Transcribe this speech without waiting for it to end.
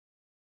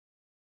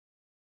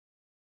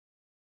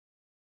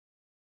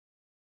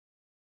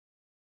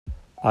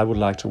I would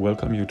like to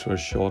welcome you to a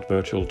short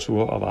virtual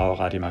tour of our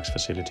RadiMax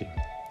facility.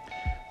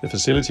 The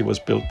facility was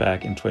built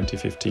back in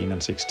 2015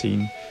 and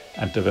 16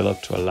 and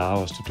developed to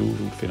allow us to do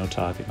root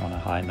phenotyping on a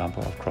high number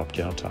of crop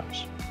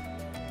genotypes.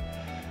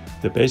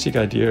 The basic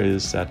idea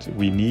is that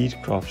we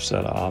need crops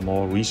that are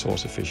more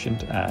resource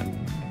efficient and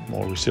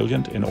more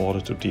resilient in order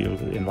to deal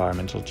with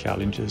environmental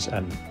challenges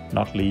and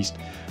not least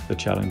the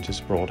challenges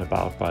brought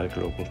about by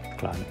global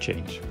climate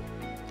change.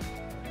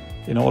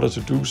 In order to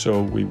do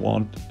so, we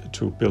want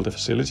to build a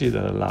facility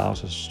that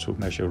allows us to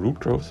measure root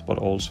growth, but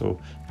also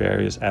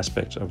various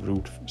aspects of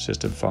root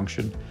system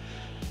function.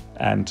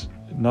 And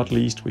not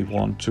least, we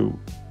want to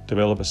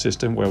develop a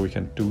system where we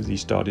can do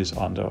these studies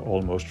under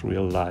almost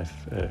real-life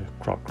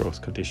crop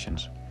growth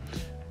conditions,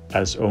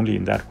 as only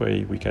in that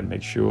way we can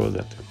make sure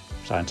that the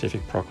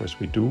scientific progress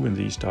we do in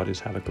these studies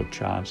have a good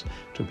chance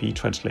to be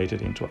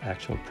translated into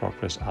actual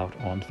progress out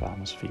on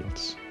farmers'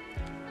 fields.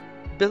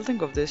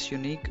 Building of this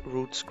unique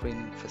root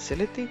screening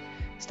facility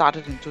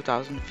started in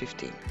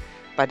 2015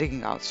 by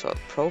digging out soil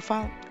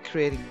profile,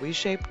 creating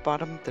V-shaped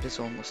bottom that is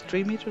almost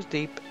 3 meters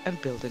deep and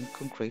building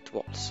concrete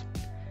walls.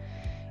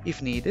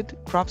 If needed,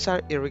 crops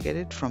are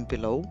irrigated from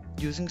below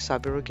using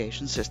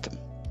sub-irrigation system.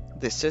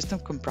 This system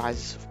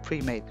comprises of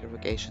pre-made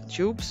irrigation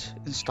tubes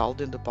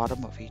installed in the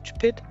bottom of each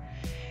pit,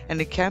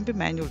 and it can be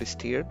manually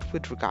steered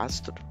with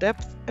regards to the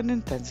depth and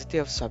intensity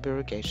of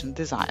sub-irrigation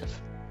desired.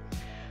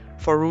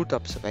 For root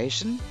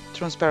observation,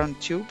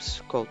 transparent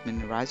tubes called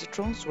mini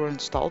rhizotrones were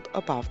installed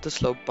above the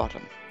slope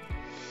bottom.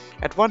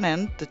 At one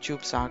end, the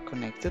tubes are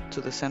connected to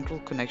the central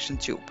connection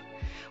tube,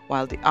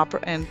 while the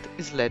upper end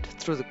is led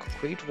through the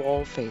concrete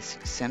wall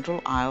facing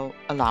central aisle,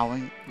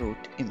 allowing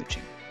root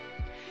imaging.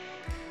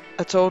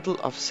 A total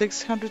of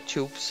 600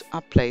 tubes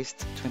are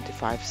placed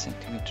 25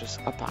 centimeters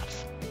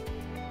apart.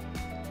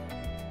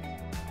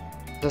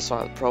 The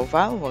soil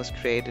profile was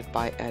created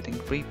by adding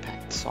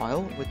repacked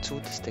soil with 2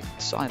 distinct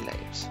soil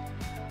layers.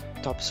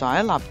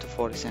 Topsoil up to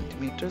 40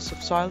 centimeters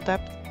of soil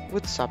depth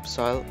with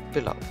subsoil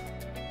below.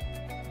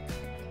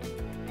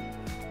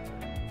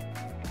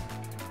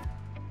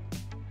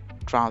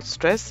 Drought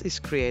stress is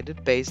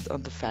created based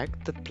on the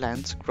fact that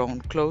plants grown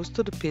close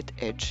to the pit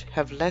edge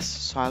have less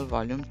soil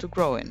volume to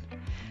grow in,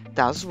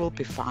 thus will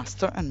be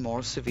faster and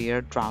more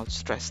severe drought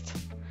stressed.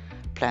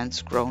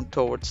 Plants grown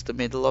towards the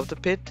middle of the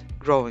pit,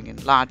 growing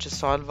in larger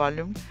soil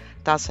volume,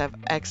 thus have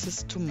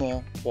access to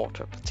more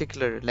water,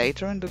 particularly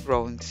later in the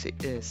growing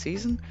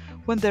season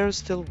when there is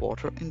still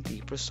water in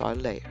deeper soil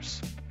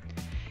layers.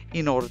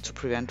 In order to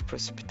prevent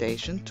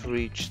precipitation to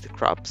reach the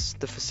crops,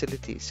 the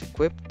facility is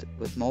equipped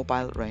with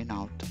mobile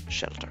rainout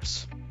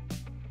shelters.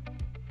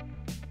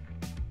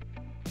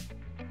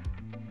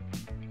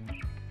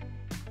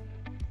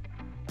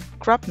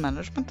 Crop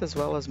management as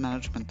well as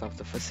management of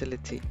the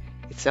facility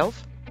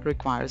itself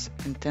requires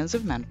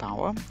intensive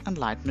manpower and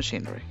light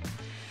machinery.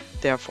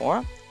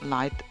 Therefore,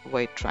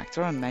 lightweight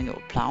tractor and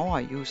manual plow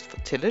are used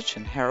for tillage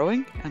and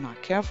harrowing and are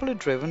carefully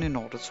driven in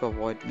order to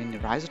avoid mini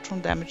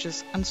rhizotrone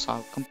damages and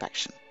soil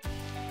compaction.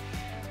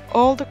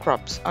 All the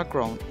crops are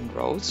grown in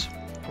rows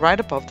right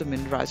above the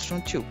mini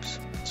rhizotrone tubes,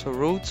 so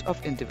roots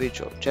of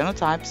individual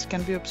genotypes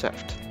can be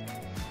observed.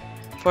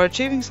 For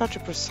achieving such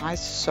a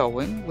precise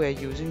sowing, we are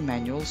using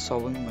manual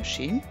sowing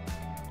machine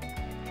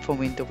for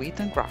winter wheat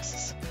and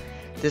grasses.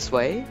 This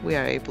way, we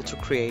are able to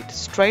create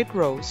straight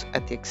rows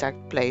at the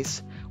exact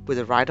place with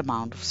the right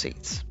amount of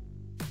seeds.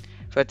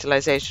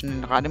 Fertilization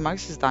in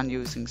RadiMax is done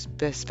using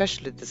a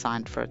specially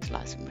designed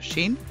fertilizing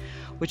machine,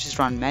 which is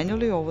run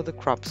manually over the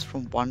crops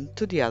from one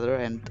to the other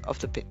end of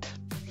the pit.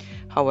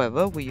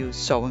 However, we use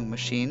sowing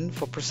machine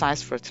for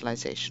precise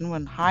fertilization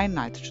when high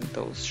nitrogen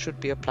dose should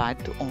be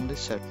applied to only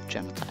certain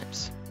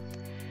genotypes.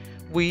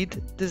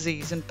 Weed,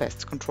 disease and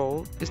pest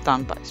control is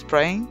done by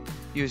spraying,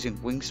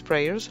 using wing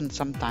sprayers, and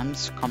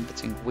sometimes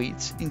combating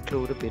weeds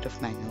include a bit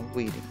of manual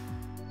weeding.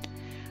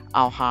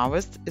 Our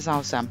harvest is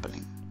our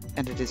sampling,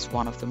 and it is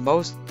one of the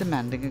most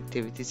demanding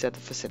activities at the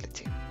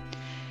facility.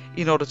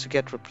 In order to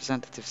get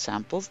representative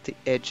samples, the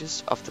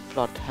edges of the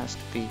plot has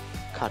to be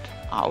cut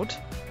out,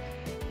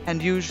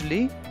 and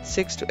usually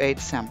 6 to 8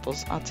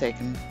 samples are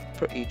taken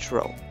per each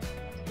row.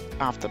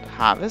 After the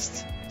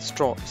harvest,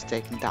 straw is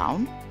taken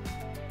down,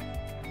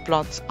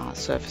 plots are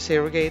surface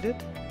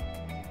irrigated,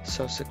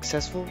 so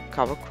successful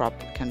cover crop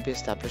can be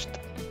established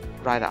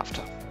right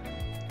after.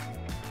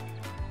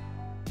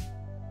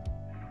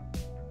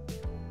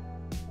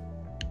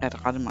 At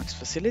RadiMax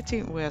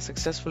facility, we are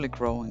successfully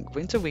growing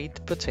winter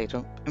wheat,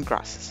 potato and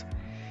grasses.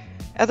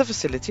 At the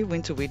facility,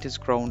 winter wheat is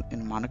grown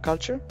in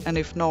monoculture, and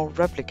if no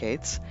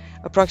replicates,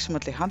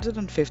 approximately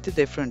 150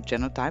 different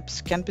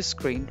genotypes can be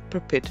screened per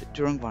pit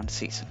during one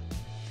season.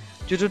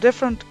 Due to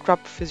different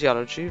crop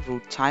physiology,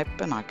 root type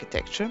and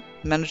architecture,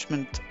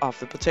 management of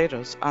the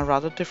potatoes are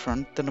rather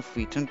different than of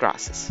wheat and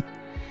grasses.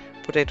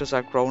 Potatoes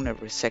are grown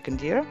every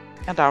second year,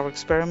 and our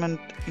experiment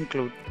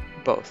include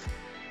both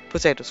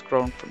potatoes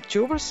grown from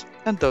tubers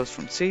and those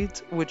from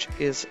seeds, which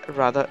is a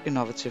rather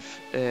innovative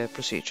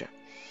procedure.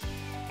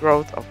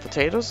 Growth of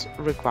potatoes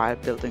require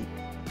building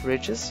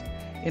ridges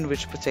in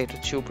which potato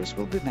tubers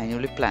will be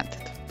manually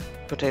planted.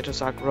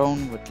 potatoes are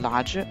grown with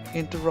larger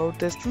inter-row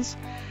distance.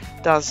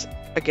 Thus,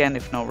 again,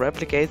 if no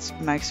replicates,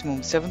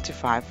 maximum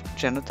 75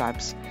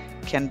 genotypes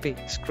can be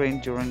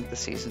screened during the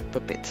season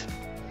per bit.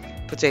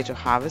 Potato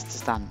harvest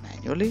is done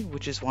manually,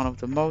 which is one of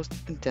the most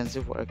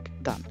intensive work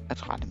done at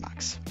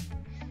RadiMax.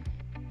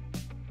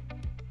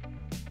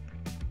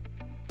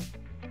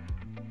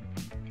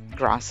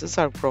 Grasses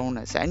are grown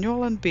as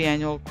annual and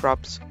biannual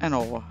crops, and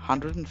over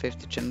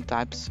 150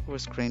 genotypes were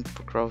screened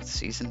per growth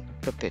season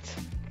per pit.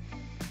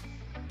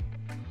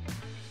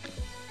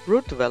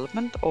 Root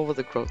development over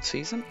the growth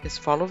season is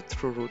followed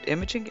through root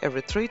imaging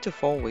every 3 to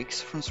 4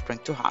 weeks from spring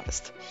to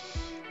harvest.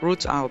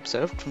 Roots are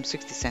observed from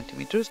 60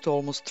 cm to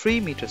almost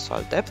 3 meters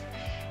soil depth,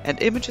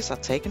 and images are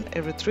taken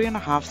every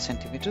 3.5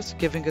 cm,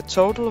 giving a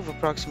total of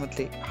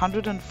approximately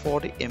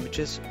 140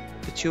 images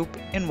per tube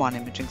in one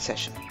imaging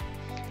session.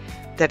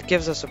 That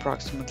gives us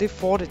approximately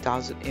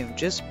 40,000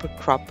 images per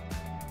crop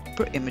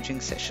per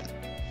imaging session.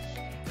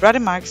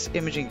 RadiMax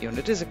imaging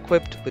unit is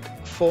equipped with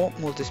 4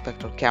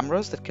 multispectral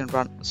cameras that can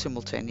run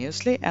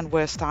simultaneously, and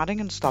where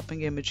starting and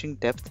stopping imaging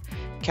depth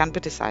can be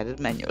decided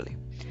manually.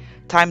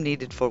 Time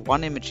needed for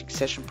one imaging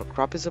session per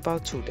crop is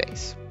about 2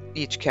 days.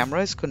 Each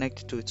camera is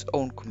connected to its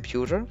own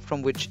computer,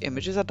 from which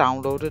images are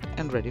downloaded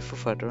and ready for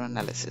further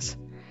analysis.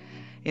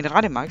 In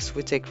RadiMax,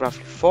 we take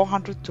roughly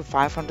 400 to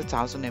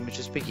 500,000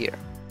 images per year.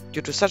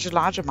 Due to such a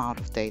large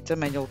amount of data,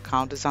 manual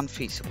count is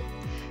unfeasible.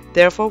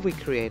 Therefore, we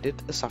created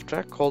a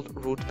software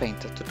called Root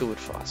Painter to do it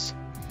for us.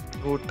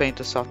 Root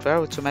Painter software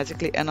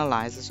automatically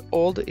analyzes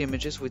all the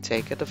images we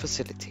take at the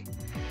facility.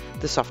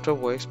 The software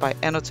works by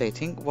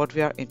annotating what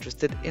we are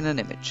interested in an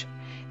image.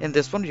 In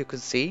this one, you can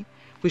see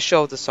we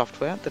show the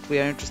software that we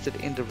are interested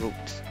in the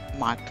root,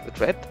 marked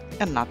with red,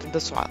 and not in the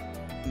soil,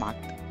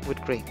 marked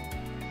with green.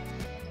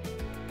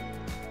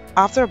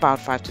 After about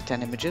 5 to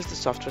 10 images, the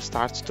software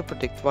starts to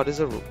predict what is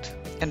a root,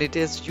 and it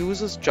is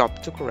user's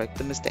job to correct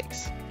the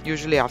mistakes.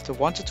 Usually after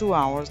 1 to 2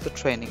 hours, the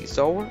training is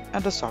over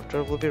and the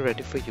software will be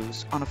ready for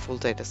use on a full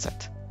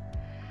dataset.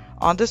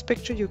 On this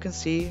picture, you can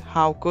see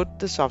how good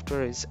the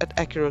software is at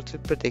accurately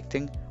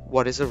predicting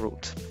what is a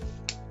root.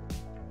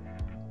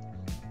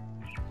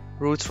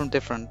 Roots from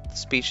different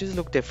species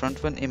look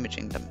different when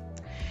imaging them.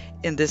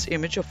 In this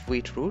image of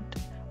wheat root,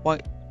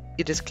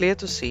 it is clear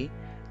to see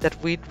that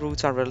wheat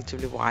roots are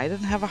relatively wide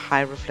and have a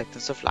high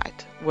reflectance of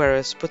light,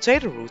 whereas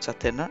potato roots are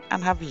thinner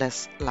and have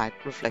less light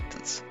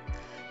reflectance.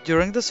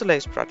 During the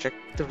Soleil's project,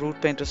 the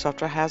Root Painter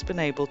software has been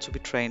able to be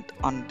trained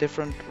on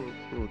different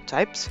root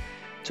types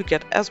to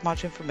get as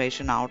much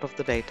information out of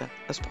the data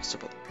as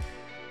possible.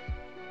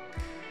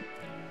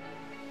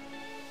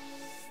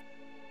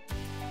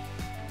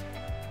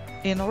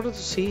 In order to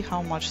see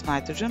how much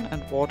nitrogen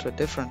and water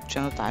different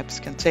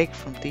genotypes can take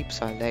from deep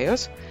soil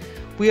layers,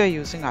 we are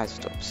using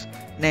isotopes,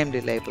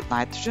 namely labeled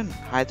nitrogen and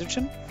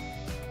hydrogen,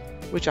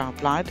 which are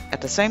applied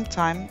at the same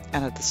time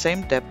and at the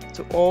same depth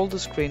to all the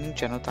screening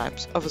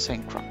genotypes of the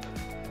same crop.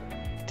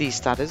 These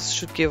studies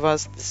should give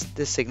us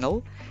the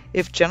signal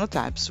if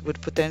genotypes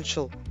with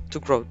potential to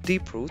grow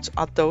deep roots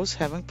are those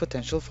having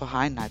potential for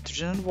high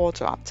nitrogen and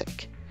water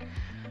uptake.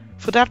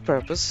 For that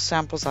purpose,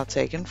 samples are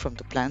taken from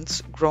the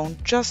plants grown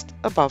just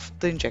above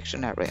the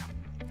injection area.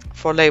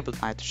 For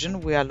labeled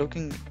nitrogen, we are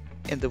looking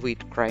in the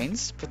wheat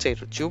grains,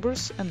 potato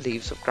tubers, and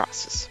leaves of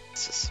grasses.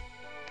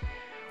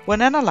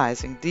 When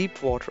analyzing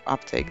deep water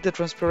uptake, the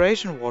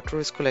transpiration water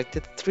is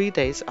collected 3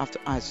 days after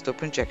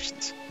isotope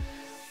injections.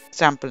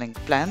 Sampling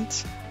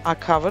plants are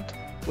covered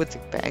with the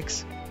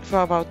bags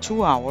for about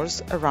 2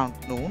 hours around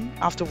noon,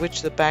 after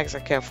which the bags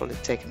are carefully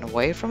taken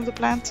away from the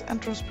plants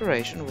and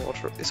transpiration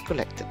water is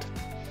collected.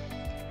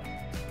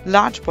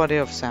 Large body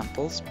of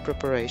samples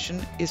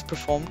preparation is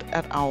performed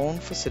at our own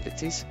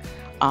facilities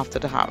after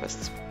the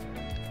harvest.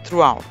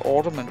 Throughout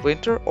autumn and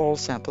winter, all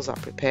samples are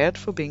prepared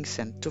for being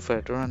sent to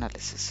further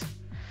analysis.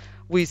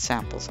 Wheat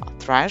samples are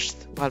thrashed,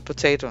 while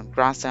potato and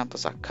grass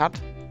samples are cut,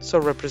 so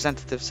a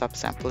representative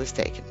subsample is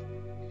taken.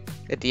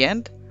 At the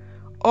end,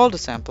 all the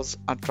samples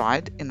are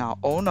dried in our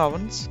own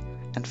ovens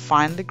and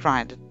finely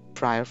grinded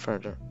prior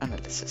further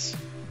analysis.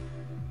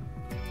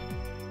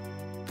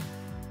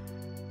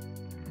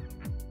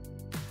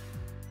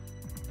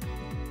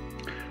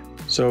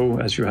 So,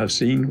 as you have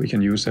seen, we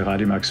can use the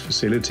RadiMax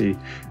facility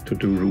to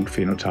do root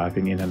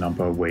phenotyping in a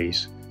number of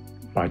ways.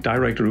 By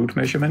direct root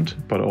measurement,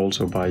 but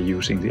also by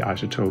using the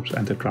isotopes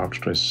and the drought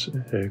stress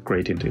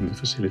gradient in the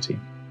facility.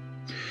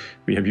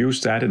 We have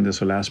used that in the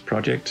Soleil's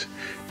project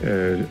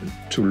to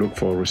look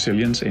for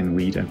resilience in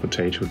wheat and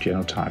potato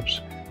genotypes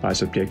by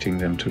subjecting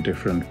them to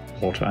different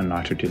water and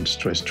nitrogen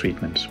stress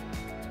treatments.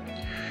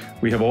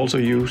 We have also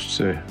used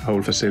the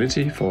whole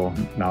facility for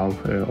now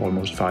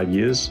almost 5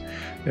 years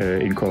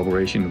in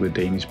cooperation with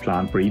Danish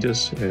plant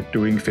breeders,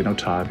 doing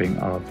phenotyping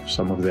of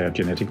some of their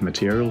genetic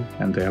material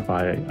and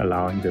thereby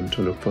allowing them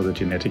to look for the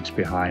genetics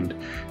behind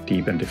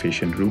deep and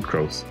deficient root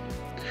growth.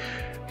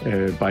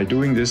 By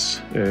doing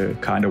this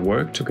kind of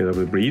work together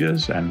with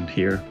breeders and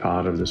here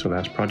part of the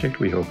Soleil's project,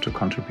 we hope to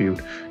contribute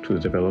to the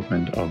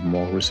development of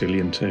more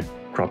resilient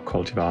crop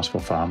cultivars for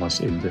farmers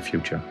in the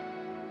future.